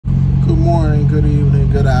Good morning, good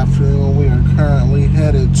evening, good afternoon. We are currently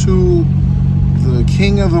headed to the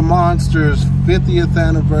King of the Monsters 50th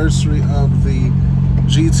anniversary of the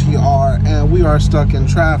GTR, and we are stuck in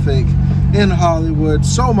traffic in Hollywood.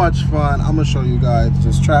 So much fun. I'm gonna show you guys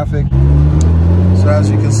this traffic. So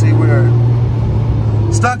as you can see, we're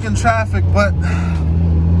stuck in traffic, but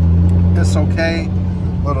it's okay.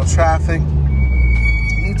 Little traffic.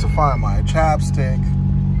 Need to find my chapstick.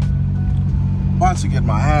 About to get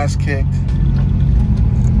my ass kicked.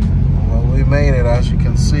 Well, we made it, as you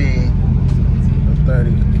can see.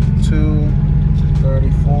 32,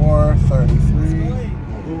 34, 33.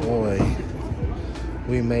 Boy,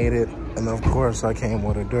 we made it. And of course, I came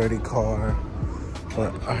with a dirty car.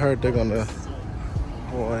 But I heard they're gonna,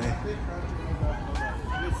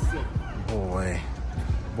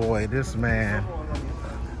 boy, this man.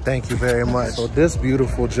 Thank you very much. So this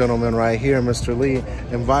beautiful gentleman right here, Mr. Lee,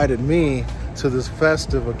 invited me to this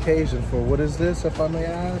festive occasion for, what is this, if I may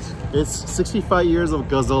ask? It's 65 years of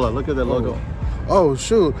Godzilla. Look at the logo. Oh,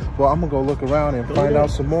 shoot. Well, I'm gonna go look around and find out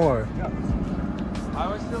some more. I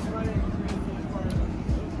was still playing.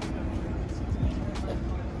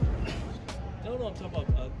 No, I'm talking about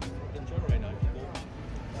in general right now.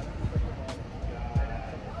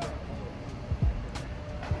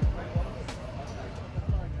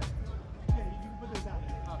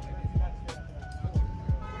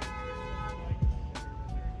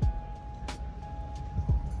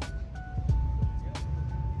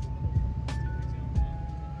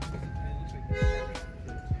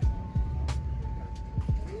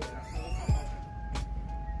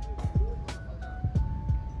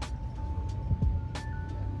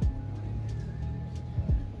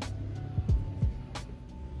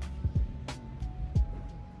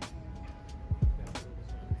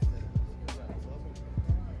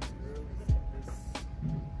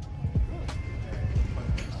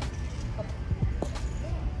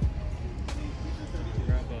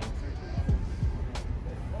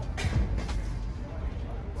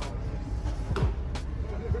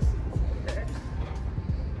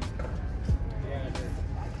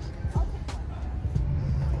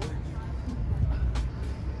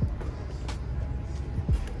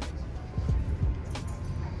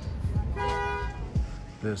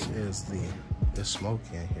 This is it's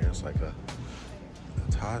smoky in here. It's like a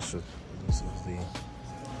Natasha. This is the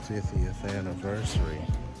 50th anniversary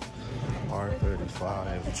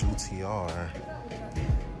R35 GTR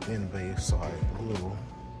in Bayside Blue.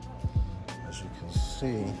 As you can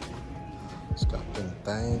see, it's got them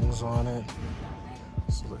things on it.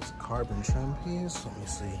 So it's carbon trim piece. Let me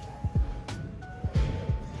see.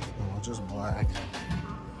 Oh, just black.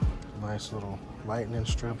 Nice little lightning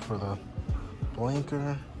strip for the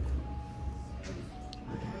blinker.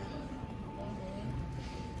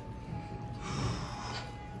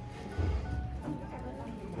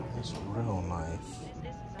 It's real nice.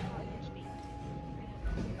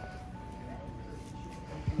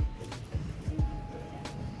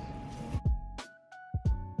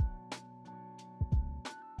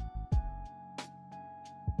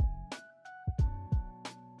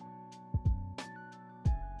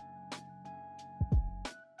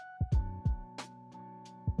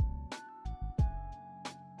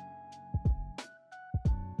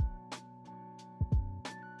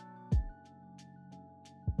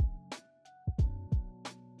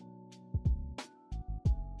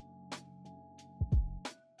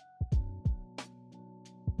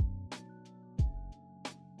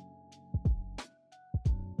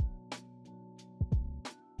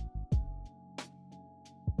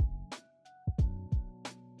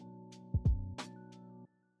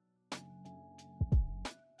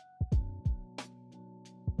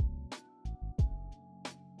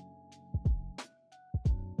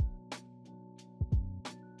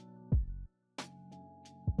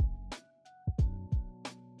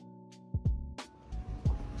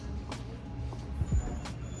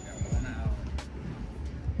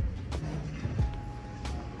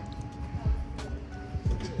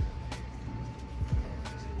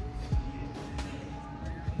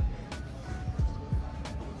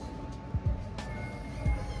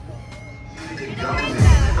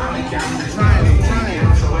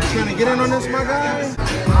 Trying to get in on this, my guy. You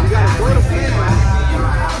gotta go to fan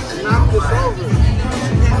and knock this over. You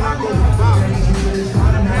can't knock over the top.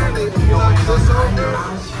 Apparently, if you knock this over,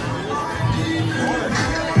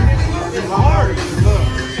 it's hard. Look.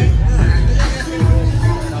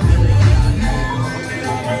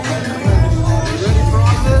 You ready for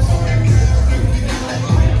all this?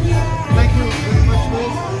 Thank you very much,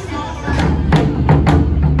 Liz.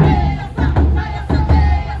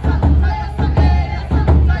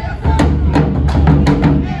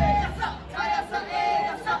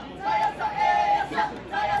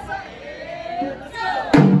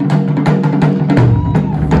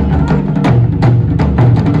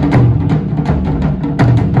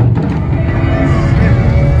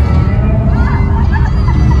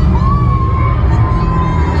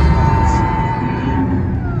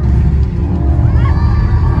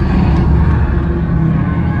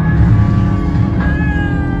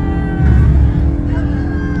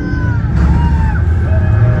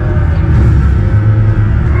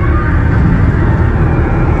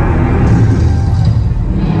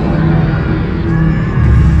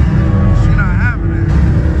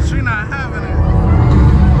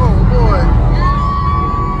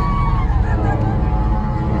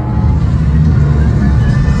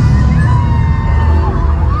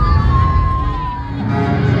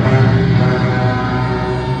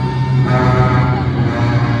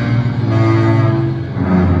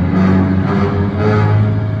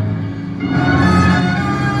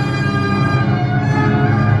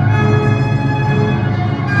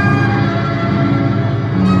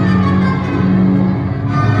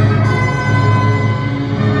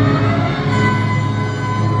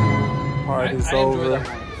 party's I enjoy over. that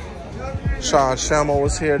one. Sean Shamel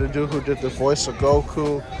was here, the dude who did the voice of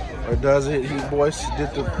Goku, or does it? He did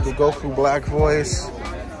the Goku black voice.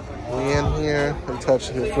 We in here. I'm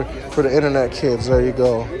touching it for the internet kids. There you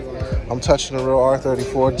go. I'm touching the real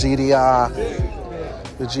R34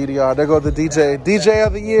 GDR. The GDR. There go the DJ. DJ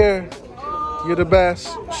of the year. You're the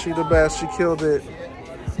best. She the best. She killed it.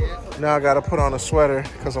 Now I gotta put on a sweater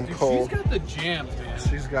because I'm cold. She's got the jam, man.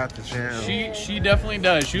 She's got the jam. She definitely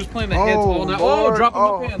does. She was playing the hits all night. Oh, dropping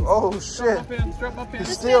my pins. Oh shit. Drop my pins.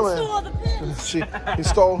 He's stealing. He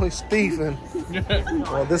stole. He's thieving.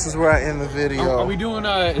 Well, this is where I end the video. Are we doing?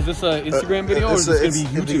 Is this an Instagram video or is this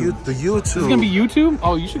gonna be YouTube? The YouTube. This is gonna be YouTube.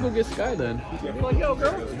 Oh, you should go get Sky then. You'll be like, yo,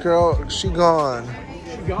 girl. Girl, she gone.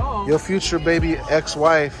 She gone. Your future baby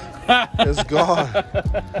ex-wife is gone.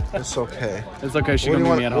 It's okay. It's okay. She gonna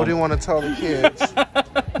meet me at home. What do you want to tell the kids?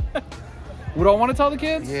 What do I want to tell the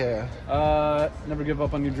kids? Yeah. Never give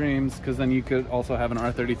up on your dreams, because then you could also have an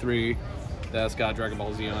R33 that's got Dragon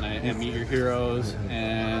Ball Z on it and meet your heroes.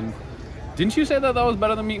 And didn't you say that was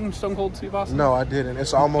better than meeting Stone Cold Steve Austin? No, I didn't.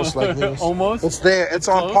 It's almost like this. Almost? It's there. It's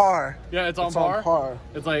on close? par. Yeah, it's on It's par. on par.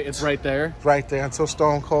 It's like it's right there. Right there until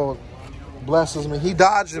Stone Cold blesses me. He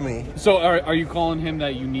dodging me. So are you calling him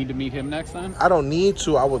that you need to meet him next time? I don't need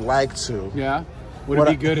to. I would like to. Yeah. Would it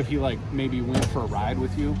be good if he like maybe went for a ride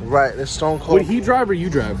with you? Right. It's Stone Cold. Would he drive or you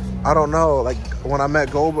drive? I don't know. Like when I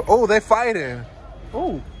met Goldberg. Oh, they fighting.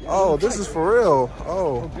 Oh. Oh, this is for real.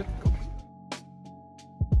 Oh. Good.